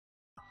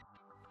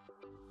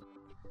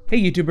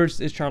Hey YouTubers,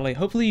 it's Charlie.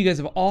 Hopefully you guys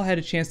have all had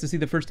a chance to see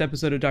the first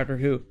episode of Doctor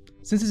Who.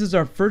 Since this is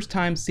our first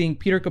time seeing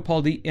Peter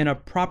Capaldi in a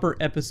proper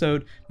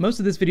episode, most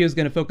of this video is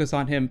going to focus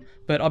on him,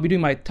 but I'll be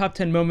doing my top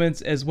 10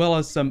 moments as well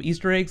as some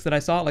Easter eggs that I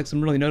saw, like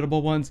some really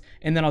notable ones,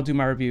 and then I'll do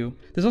my review.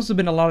 There's also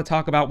been a lot of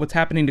talk about what's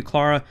happening to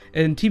Clara,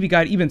 and TV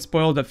Guide even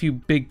spoiled a few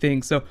big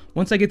things, so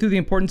once I get through the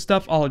important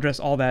stuff, I'll address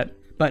all that.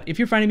 But if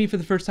you're finding me for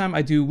the first time,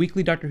 I do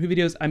weekly Doctor Who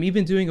videos. I'm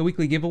even doing a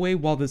weekly giveaway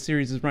while the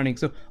series is running.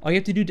 So all you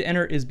have to do to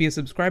enter is be a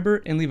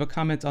subscriber and leave a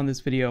comment on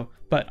this video.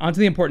 But onto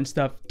the important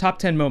stuff, top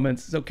 10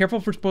 moments. So careful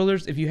for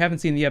spoilers if you haven't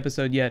seen the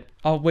episode yet.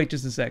 I'll wait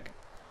just a sec.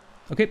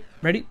 Okay,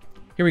 ready?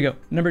 Here we go.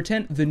 Number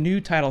 10, the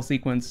new title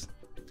sequence.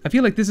 I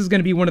feel like this is going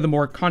to be one of the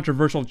more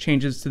controversial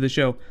changes to the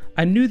show.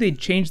 I knew they'd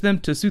change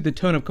them to suit the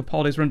tone of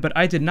Capaldi's run, but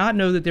I did not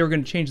know that they were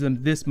going to change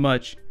them this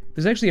much.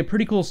 There's actually a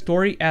pretty cool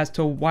story as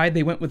to why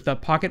they went with the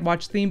Pocket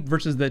Watch theme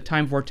versus the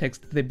Time Vortex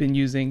they've been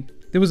using.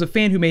 There was a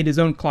fan who made his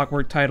own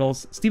clockwork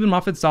titles. Stephen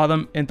Moffat saw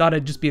them and thought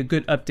it'd just be a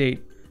good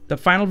update. The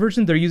final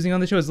version they're using on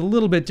the show is a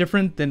little bit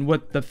different than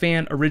what the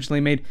fan originally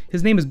made.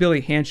 His name is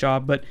Billy Hanshaw,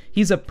 but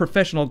he's a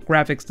professional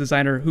graphics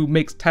designer who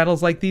makes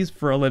titles like these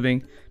for a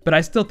living. But I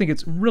still think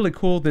it's really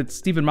cool that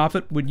Stephen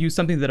Moffat would use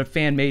something that a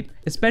fan made,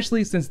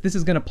 especially since this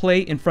is going to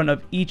play in front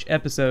of each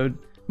episode.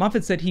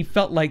 Moffat said he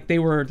felt like they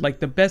were like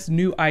the best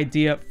new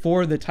idea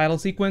for the title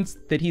sequence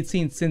that he'd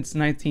seen since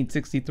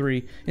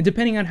 1963. And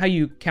depending on how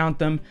you count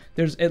them,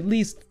 there's at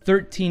least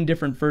 13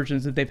 different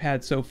versions that they've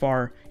had so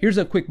far. Here's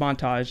a quick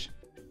montage.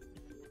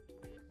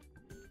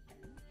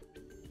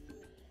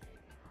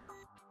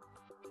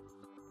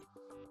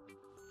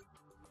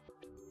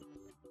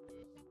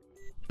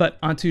 But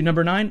onto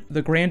number 9,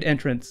 the grand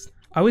entrance.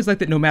 I always like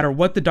that no matter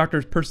what the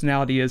Doctor's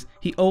personality is,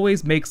 he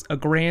always makes a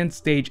grand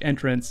stage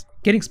entrance.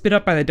 Getting spit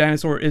up by the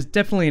dinosaur is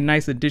definitely a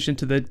nice addition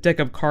to the deck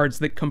of cards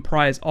that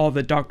comprise all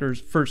the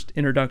Doctor's first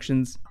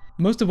introductions.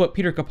 Most of what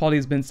Peter Capaldi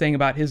has been saying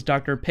about his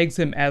Doctor pegs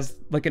him as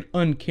like an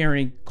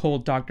uncaring,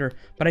 cold Doctor,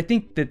 but I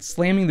think that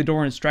slamming the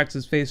door in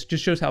Strax's face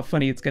just shows how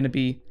funny it's going to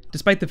be,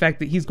 despite the fact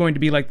that he's going to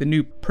be like the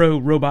new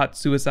pro-robot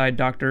suicide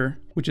Doctor,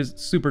 which is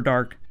super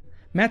dark.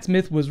 Matt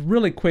Smith was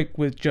really quick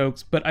with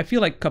jokes, but I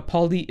feel like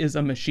Capaldi is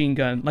a machine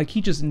gun, like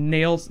he just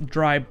nails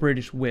dry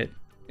British wit.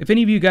 If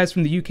any of you guys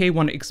from the UK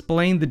want to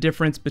explain the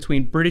difference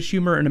between British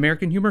humor and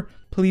American humor,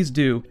 please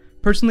do.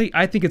 Personally,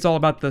 I think it's all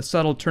about the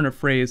subtle turn of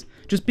phrase,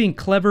 just being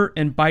clever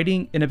and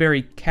biting in a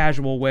very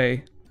casual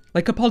way.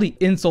 Like Capaldi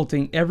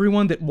insulting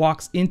everyone that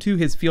walks into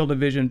his field of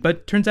vision,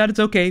 but turns out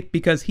it's okay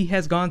because he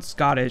has gone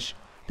Scottish.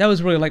 That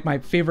was really like my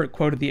favorite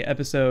quote of the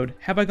episode.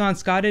 Have I gone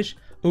Scottish?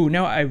 Ooh,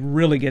 now I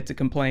really get to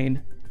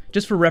complain.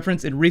 Just for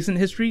reference, in recent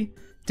history,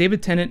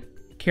 David Tennant,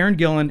 Karen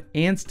Gillan,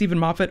 and Stephen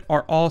Moffat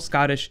are all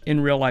Scottish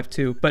in real life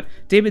too, but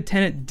David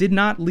Tennant did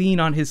not lean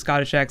on his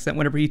Scottish accent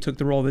whenever he took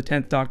the role of the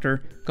 10th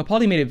Doctor.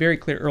 Capaldi made it very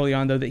clear early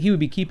on though that he would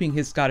be keeping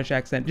his Scottish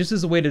accent just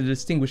as a way to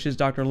distinguish his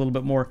Doctor a little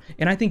bit more,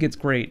 and I think it's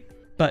great.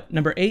 But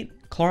number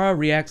 8, Clara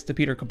reacts to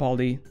Peter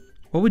Capaldi.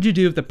 What would you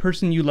do if the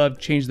person you love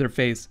changed their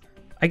face?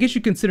 I guess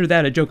you consider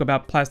that a joke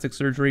about plastic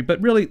surgery,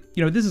 but really,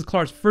 this is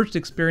Clara's first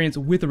experience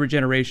with a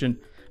regeneration.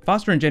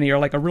 Foster and Jenny are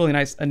like a really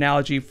nice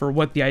analogy for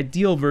what the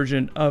ideal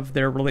version of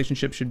their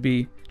relationship should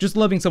be. Just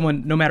loving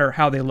someone no matter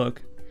how they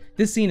look.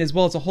 This scene, as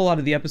well as a whole lot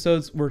of the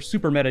episodes, were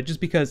super meta just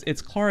because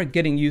it's Clara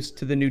getting used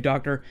to the new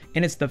Doctor,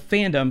 and it's the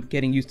fandom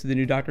getting used to the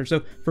new Doctor,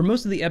 so for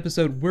most of the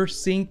episode, we're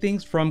seeing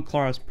things from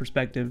Clara's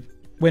perspective.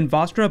 When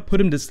Vostra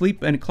put him to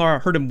sleep and Clara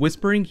heard him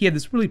whispering, he had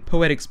this really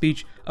poetic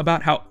speech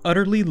about how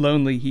utterly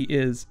lonely he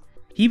is.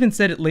 He even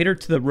said it later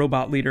to the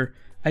robot leader,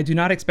 "I do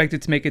not expect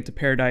it to make it to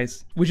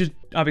paradise," which is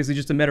obviously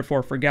just a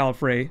metaphor for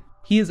Gallifrey.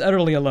 He is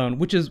utterly alone,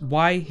 which is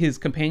why his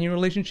companion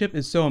relationship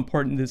is so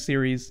important in this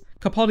series.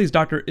 Capaldi's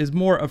Doctor is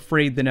more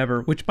afraid than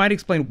ever, which might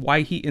explain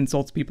why he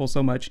insults people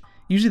so much.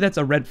 Usually that's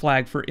a red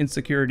flag for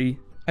insecurity.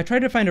 I tried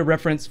to find a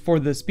reference for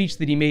the speech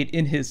that he made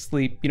in his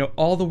sleep,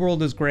 all the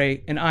world is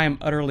gray and I am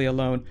utterly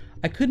alone.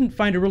 I couldn't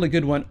find a really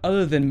good one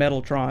other than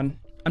Metaltron.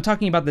 I'm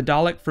talking about the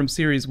Dalek from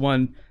Series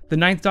 1. The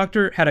 9th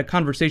Doctor had a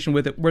conversation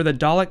with it where the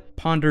Dalek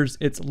ponders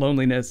its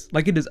loneliness,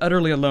 like it is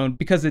utterly alone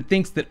because it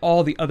thinks that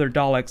all the other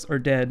Daleks are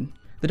dead.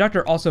 The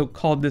Doctor also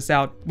called this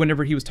out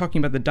whenever he was talking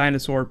about the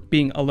dinosaur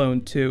being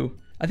alone too.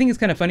 I think it's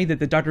kind of funny that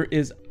the Doctor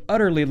is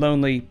utterly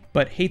lonely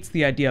but hates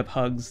the idea of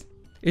hugs.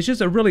 It's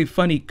just a really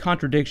funny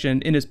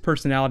contradiction in his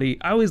personality.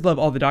 I always love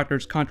all the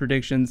Doctor's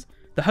contradictions.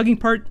 The hugging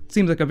part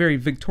seems like a very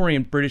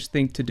Victorian British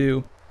thing to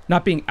do,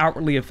 not being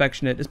outwardly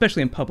affectionate,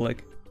 especially in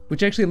public.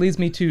 Which actually leads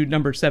me to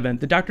number 7,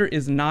 the Doctor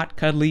is not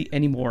cuddly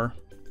anymore.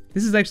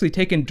 This is actually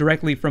taken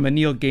directly from a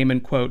Neil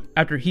Gaiman quote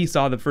after he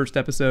saw the first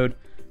episode.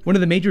 One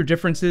of the major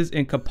differences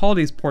in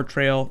Capaldi's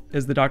portrayal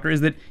as the Doctor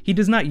is that he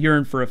does not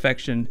yearn for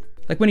affection.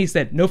 Like when he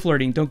said, "No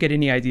flirting, don't get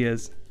any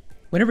ideas."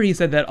 Whenever he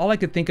said that, all I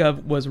could think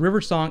of was River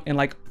Song and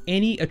like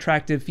any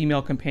attractive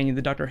female companion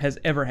the Doctor has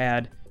ever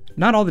had.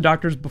 Not all the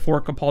Doctors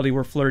before Capaldi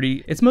were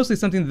flirty. It's mostly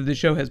something that the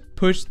show has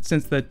pushed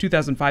since the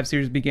 2005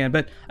 series began,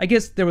 but I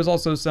guess there was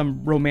also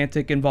some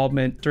romantic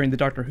involvement during the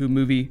Doctor Who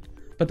movie.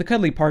 But the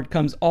cuddly part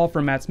comes all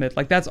from Matt Smith,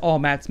 like that's all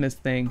Matt Smith's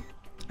thing.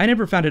 I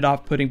never found it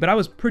off-putting, but I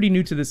was pretty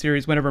new to the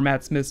series whenever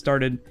Matt Smith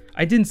started.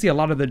 I didn't see a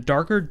lot of the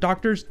darker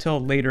doctors till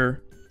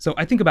later. So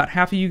I think about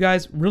half of you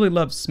guys really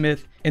loved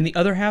Smith, and the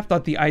other half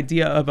thought the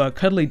idea of a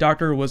cuddly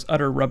doctor was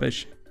utter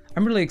rubbish.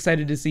 I'm really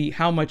excited to see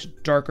how much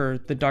darker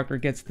the Doctor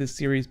gets this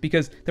series,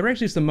 because there were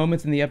actually some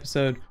moments in the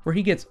episode where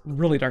he gets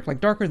really dark, like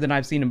darker than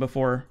I've seen him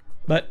before.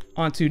 But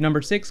on to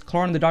number 6,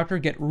 Clara and the Doctor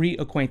get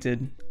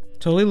reacquainted.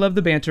 Totally love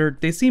the banter.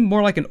 They seem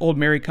more like an old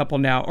married couple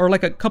now, or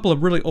like a couple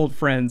of really old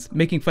friends,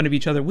 making fun of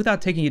each other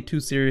without taking it too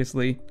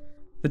seriously.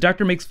 The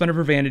Doctor makes fun of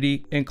her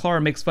vanity, and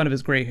Clara makes fun of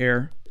his gray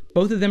hair.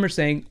 Both of them are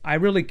saying, I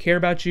really care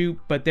about you,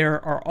 but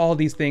there are all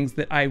these things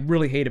that I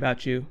really hate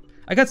about you.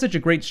 I got such a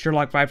great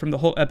Sherlock vibe from the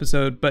whole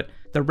episode, but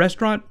the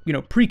restaurant,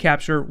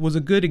 pre-capture, was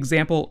a good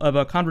example of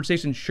a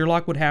conversation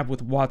Sherlock would have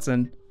with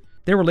Watson.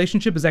 Their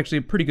relationship is actually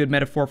a pretty good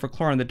metaphor for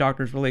Clara and the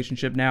Doctor's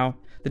relationship now.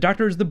 The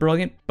Doctor is the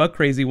brilliant but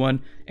crazy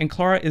one, and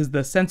Clara is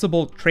the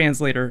sensible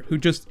translator who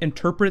just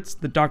interprets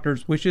the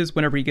Doctor's wishes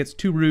whenever he gets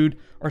too rude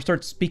or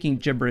starts speaking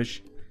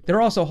gibberish. There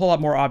are also a whole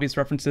lot more obvious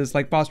references,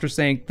 like Foster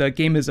saying the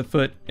game is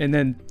afoot, and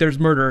then there's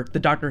murder, the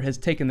Doctor has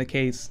taken the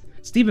case.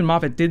 Stephen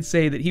Moffat did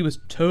say that he was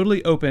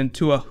totally open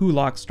to a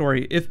Wholock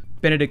story if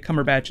Benedict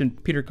Cumberbatch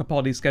and Peter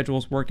Capaldi's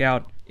schedules work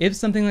out. If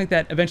something like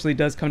that eventually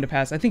does come to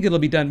pass, I think it'll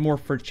be done more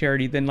for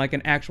charity than like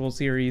an actual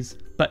series.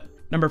 But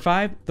number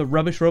 5, the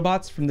rubbish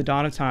robots from the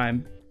dawn of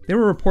time. There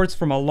were reports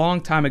from a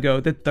long time ago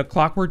that the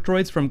clockwork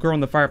droids from Girl in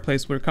the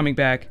Fireplace were coming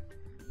back.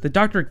 The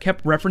Doctor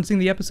kept referencing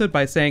the episode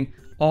by saying,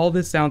 all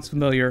this sounds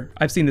familiar,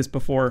 I've seen this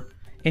before,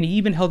 and he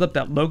even held up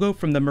that logo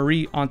from the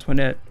Marie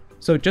Antoinette.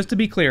 So just to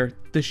be clear,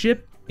 the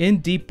ship in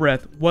Deep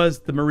Breath was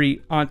the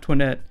Marie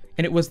Antoinette,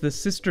 and it was the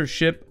sister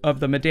ship of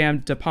the Madame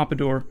de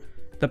Pompadour.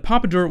 The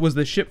Pompadour was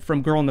the ship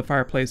from Girl in the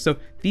Fireplace, so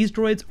these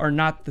droids are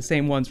not the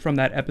same ones from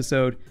that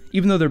episode,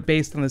 even though they're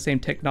based on the same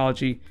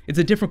technology. It's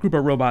a different group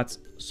of robots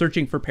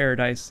searching for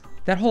paradise.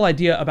 That whole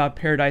idea about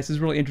paradise is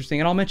really interesting,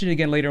 and I'll mention it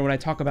again later when I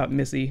talk about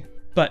Missy.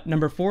 But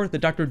number 4, the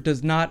Doctor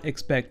does not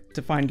expect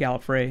to find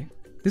Gallifrey.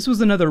 This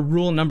was another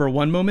rule number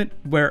 1 moment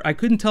where I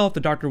couldn't tell if the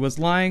Doctor was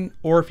lying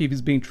or if he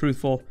was being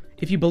truthful.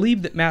 If you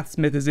believe that Matt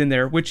Smith is in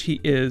there, which he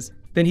is,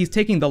 then he's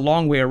taking the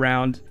long way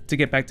around to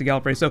get back to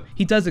Gallifrey, so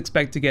he does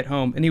expect to get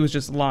home, and he was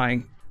just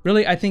lying.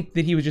 Really, I think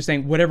that he was just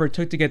saying whatever it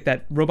took to get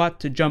that robot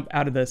to jump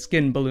out of the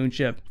skin balloon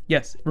ship.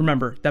 Yes,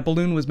 remember, that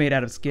balloon was made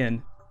out of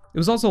skin. It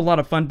was also a lot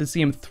of fun to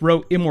see him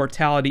throw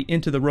immortality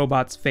into the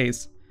robot's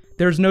face.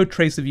 There's no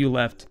trace of you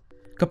left.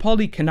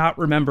 Capaldi cannot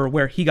remember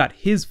where he got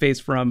his face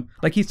from,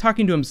 like he's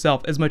talking to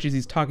himself as much as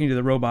he's talking to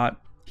the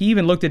robot. He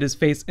even looked at his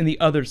face in the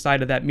other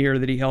side of that mirror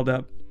that he held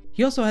up.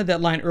 He also had that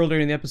line earlier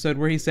in the episode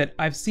where he said,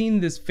 I've seen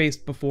this face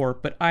before,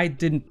 but I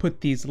didn't put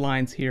these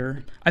lines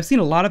here. I've seen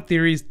a lot of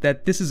theories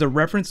that this is a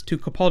reference to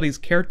Capaldi's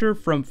character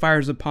from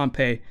Fires of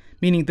Pompeii,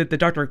 meaning that the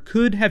Doctor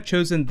could have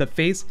chosen the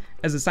face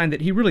as a sign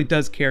that he really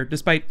does care,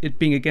 despite it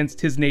being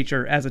against his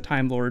nature as a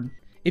Time Lord.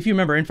 If you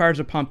remember, in Fires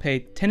of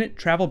Pompeii, Tennant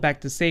traveled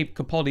back to save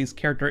Capaldi's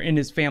character and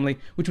his family,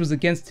 which was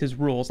against his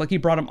rules, like he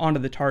brought him onto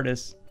the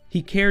TARDIS.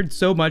 He cared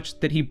so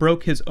much that he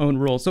broke his own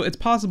rules, so it's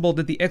possible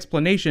that the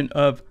explanation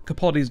of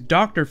Capaldi's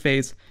Doctor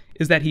face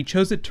is that he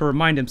chose it to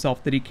remind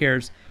himself that he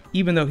cares,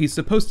 even though he's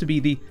supposed to be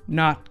the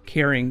not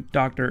caring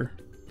Doctor.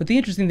 But the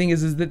interesting thing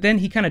is that then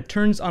he kind of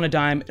turns on a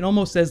dime and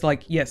almost says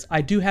like, yes,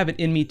 I do have it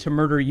in me to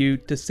murder you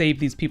to save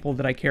these people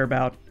that I care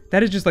about.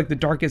 That is just like the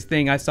darkest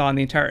thing I saw in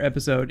the entire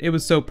episode. It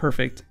was so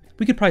perfect.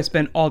 We could probably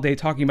spend all day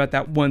talking about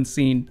that one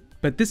scene,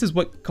 but this is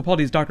what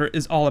Capaldi's Doctor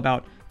is all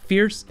about.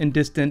 Fierce and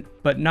distant,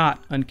 but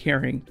not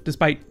uncaring,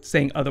 despite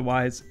saying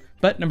otherwise.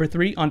 But number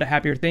 3, on to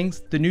happier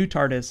things, the new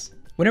TARDIS.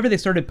 Whenever they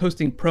started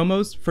posting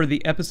promos for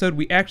the episode,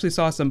 we actually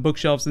saw some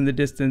bookshelves in the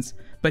distance,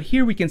 but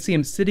here we can see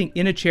him sitting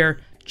in a chair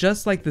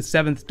just like the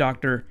 7th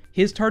Doctor.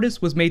 His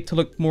TARDIS was made to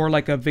look more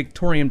like a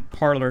Victorian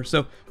parlor,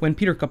 so when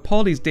Peter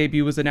Capaldi's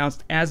debut was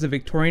announced as a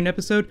Victorian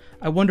episode,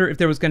 I wonder if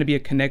there was going to be a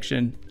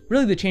connection.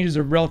 Really, the changes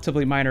are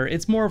relatively minor.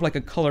 It's more of like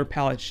a color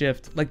palette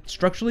shift. Like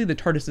structurally, the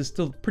TARDIS is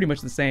still pretty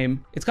much the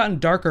same. It's gotten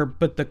darker,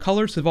 but the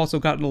colors have also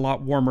gotten a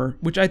lot warmer,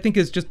 which I think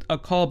is just a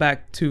callback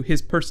to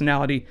his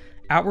personality.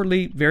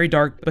 Outwardly very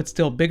dark, but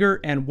still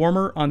bigger and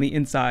warmer on the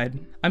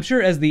inside. I'm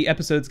sure as the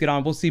episodes get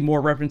on, we'll see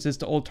more references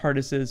to old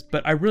TARDISes,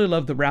 but I really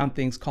love the round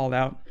things called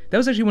out. That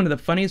was actually one of the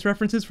funniest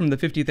references from the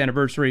 50th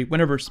anniversary.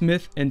 Whenever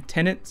Smith and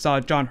Tennant saw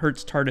John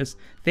Hurt's TARDIS,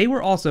 they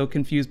were also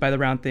confused by the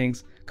round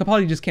things.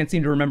 Capaldi just can't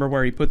seem to remember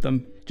where he put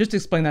them. Just to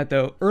explain that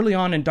though, early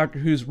on in Doctor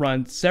Who's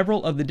run,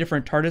 several of the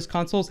different TARDIS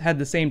consoles had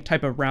the same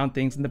type of round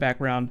things in the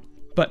background.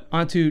 But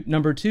onto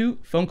number 2,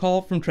 phone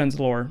call from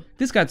Trenzalore.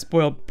 This got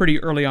spoiled pretty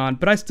early on,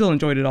 but I still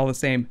enjoyed it all the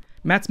same.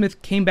 Matt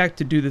Smith came back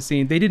to do the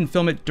scene. They didn't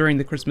film it during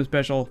the Christmas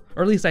special,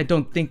 or at least I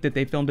don't think that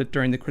they filmed it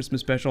during the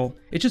Christmas special.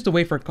 It's just a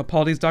way for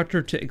Capaldi's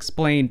Doctor to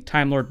explain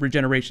Time Lord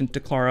regeneration to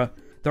Clara.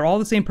 They're all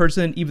the same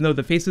person, even though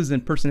the faces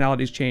and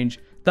personalities change,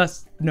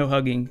 thus no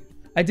hugging.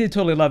 I did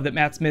totally love that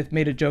Matt Smith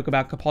made a joke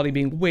about Capaldi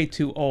being way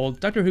too old.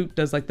 Doctor Who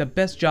does like the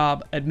best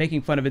job at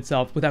making fun of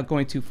itself without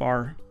going too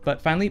far. But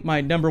finally,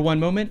 my number 1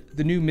 moment,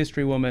 the new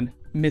mystery woman,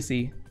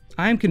 Missy.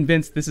 I am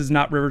convinced this is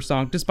not River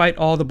Song, despite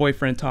all the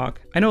boyfriend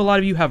talk. I know a lot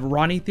of you have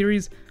Ronnie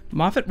theories.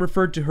 Moffat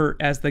referred to her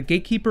as the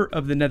gatekeeper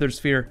of the Nether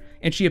Sphere,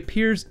 and she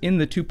appears in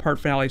the 2-part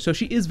finale, so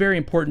she is very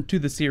important to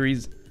the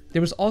series.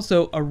 There was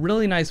also a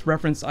really nice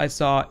reference I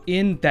saw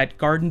in that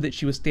garden that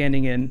she was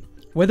standing in.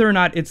 Whether or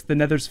not it's the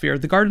Nether Sphere,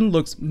 the garden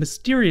looks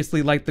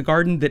mysteriously like the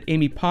garden that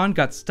Amy Pond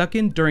got stuck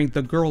in during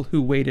The Girl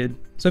Who Waited.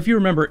 So if you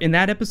remember, in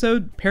that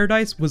episode,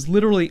 Paradise was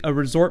literally a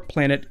resort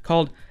planet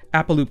called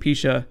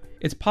Apalopecia.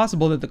 It's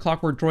possible that the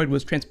clockwork droid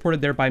was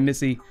transported there by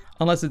Missy,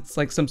 unless it's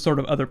like some sort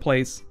of other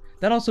place.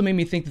 That also made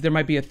me think that there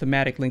might be a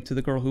thematic link to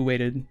The Girl Who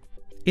Waited.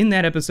 In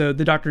that episode,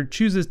 the Doctor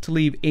chooses to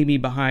leave Amy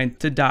behind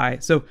to die,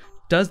 so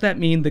does that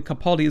mean that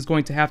Capaldi is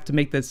going to have to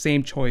make the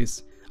same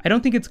choice? I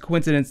don't think it's a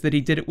coincidence that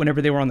he did it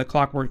whenever they were on the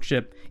clockwork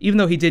ship, even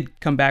though he did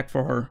come back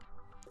for her.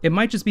 It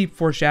might just be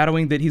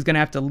foreshadowing that he's going to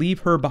have to leave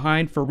her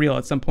behind for real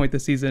at some point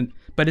this season,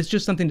 but it's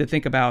just something to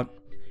think about.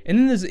 And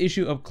then there's the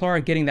issue of Clara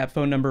getting that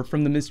phone number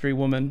from the mystery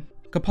woman.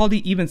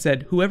 Capaldi even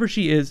said, whoever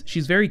she is,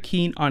 she's very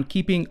keen on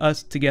keeping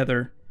us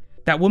together.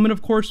 That woman,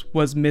 of course,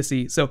 was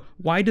Missy, so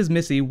why does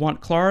Missy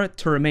want Clara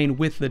to remain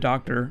with the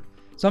Doctor?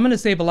 So I'm going to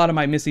save a lot of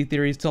my Missy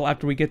theories till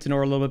after we get to know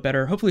her a little bit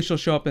better. Hopefully she'll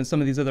show up in some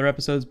of these other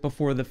episodes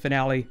before the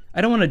finale.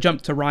 I don't want to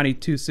jump to Ronnie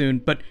too soon,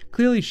 but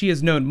clearly she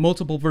has known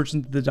multiple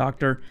versions of the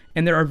Doctor,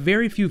 and there are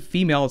very few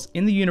females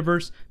in the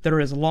universe that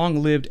are as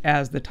long-lived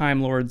as the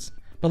Time Lords.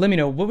 But let me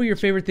know, what were your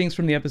favorite things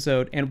from the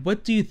episode, and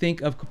what do you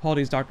think of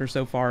Capaldi's Doctor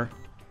so far?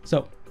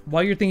 So,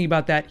 while you're thinking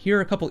about that, here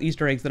are a couple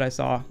Easter eggs that I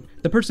saw.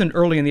 The person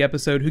early in the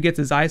episode who gets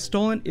his eyes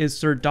stolen is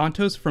Sir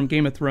Dantos from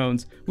Game of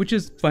Thrones, which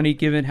is funny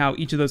given how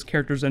each of those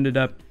characters ended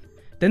up.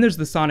 Then there's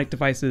the sonic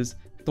devices.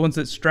 The ones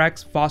that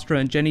Strax, Vostra,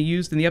 and Jenny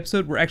used in the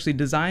episode were actually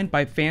designed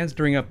by fans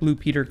during a Blue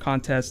Peter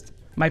contest.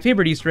 My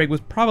favorite Easter egg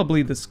was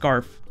probably the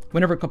scarf.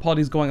 Whenever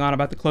Capaldi's going on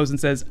about the clothes and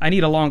says, "I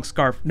need a long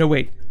scarf." No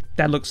wait,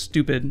 that looks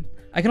stupid.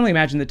 I can only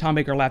imagine that Tom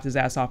Baker laughed his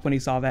ass off when he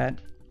saw that.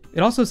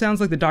 It also sounds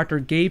like the Doctor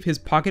gave his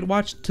pocket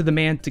watch to the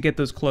man to get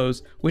those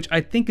clothes, which I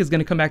think is going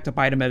to come back to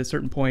bite him at a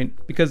certain point,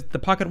 because the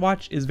pocket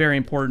watch is very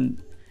important.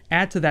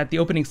 Add to that the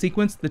opening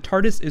sequence, the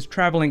TARDIS is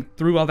traveling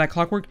through all that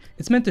clockwork.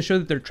 It's meant to show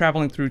that they're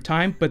traveling through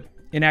time, but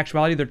in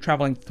actuality they're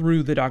traveling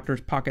through the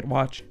Doctor's pocket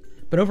watch.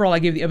 But overall I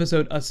gave the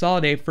episode a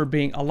solid A for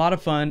being a lot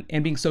of fun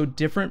and being so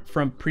different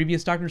from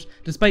previous Doctors,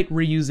 despite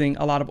reusing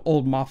a lot of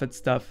old Moffat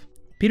stuff.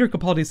 Peter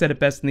Capaldi said it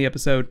best in the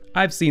episode,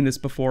 "I've seen this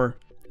before."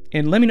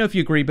 And let me know if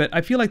you agree, but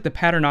I feel like the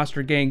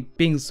Paternoster gang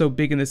being so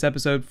big in this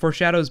episode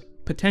foreshadows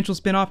potential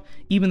spin-off,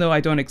 even though I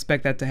don't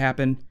expect that to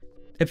happen.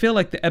 I feel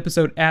like the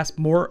episode asked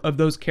more of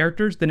those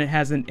characters than it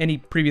has in any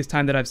previous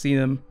time that I've seen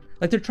them.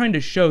 Like they're trying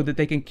to show that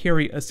they can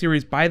carry a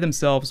series by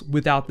themselves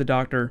without the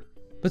Doctor.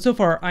 But so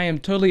far, I am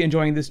totally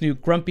enjoying this new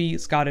grumpy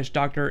Scottish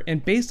Doctor,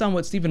 and based on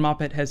what Stephen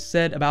Moffat has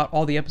said about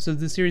all the episodes of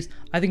this series,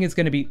 I think it's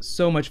going to be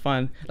so much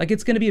fun. Like,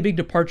 it's going to be a big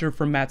departure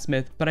from Matt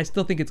Smith, but I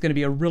still think it's going to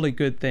be a really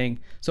good thing.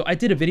 So I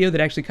did a video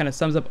that actually kind of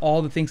sums up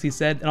all the things he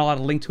said, and I'll add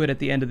a link to it at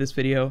the end of this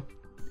video.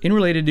 In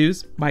related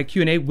news, my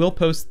Q&A will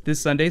post this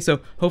Sunday, so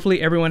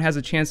hopefully everyone has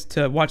a chance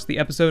to watch the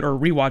episode or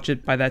rewatch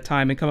it by that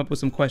time and come up with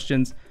some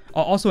questions.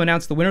 I'll also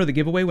announce the winner of the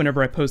giveaway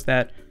whenever I post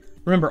that.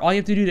 Remember, all you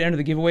have to do to enter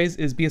the giveaways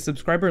is be a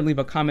subscriber and leave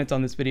a comment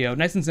on this video.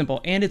 Nice and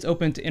simple, and it's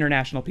open to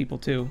international people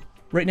too.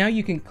 Right now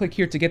you can click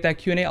here to get that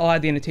Q&A. I'll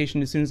add the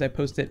annotation as soon as I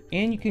post it.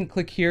 And you can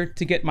click here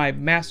to get my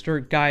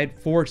master guide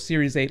for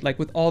Series 8, like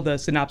with all the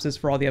synopsis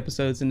for all the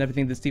episodes and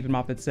everything that Stephen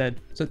Moffat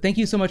said. So thank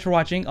you so much for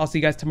watching. I'll see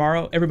you guys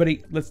tomorrow.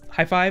 Everybody, let's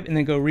high five and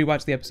then go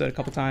rewatch the episode a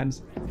couple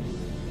times.